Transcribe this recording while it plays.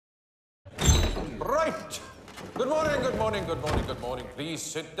Right. Good morning, good morning, good morning, good morning. Please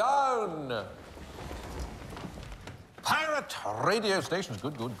sit down. Pirate radio stations.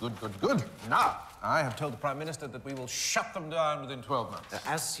 Good, good, good, good, good. Now, I have told the Prime Minister that we will shut them down within 12 months.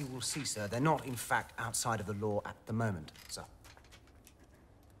 As you will see, sir, they're not, in fact, outside of the law at the moment, sir.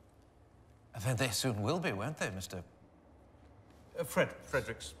 Then they soon will be, won't they, Mr.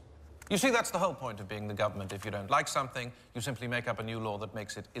 Fredericks. You see, that's the whole point of being the government. If you don't like something, you simply make up a new law that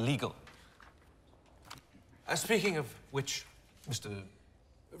makes it illegal. Speaking of which, Mr.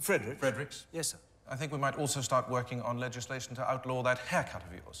 Fredericks. Yes, sir. I think we might also start working on legislation to outlaw that haircut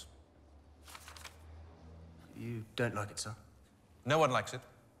of yours. You don't like it, sir? No one likes it,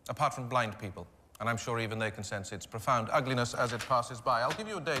 apart from blind people. And I'm sure even they can sense its profound ugliness as it passes by. I'll give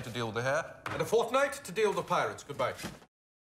you a day to deal with the hair, and a fortnight to deal with the pirates. Goodbye.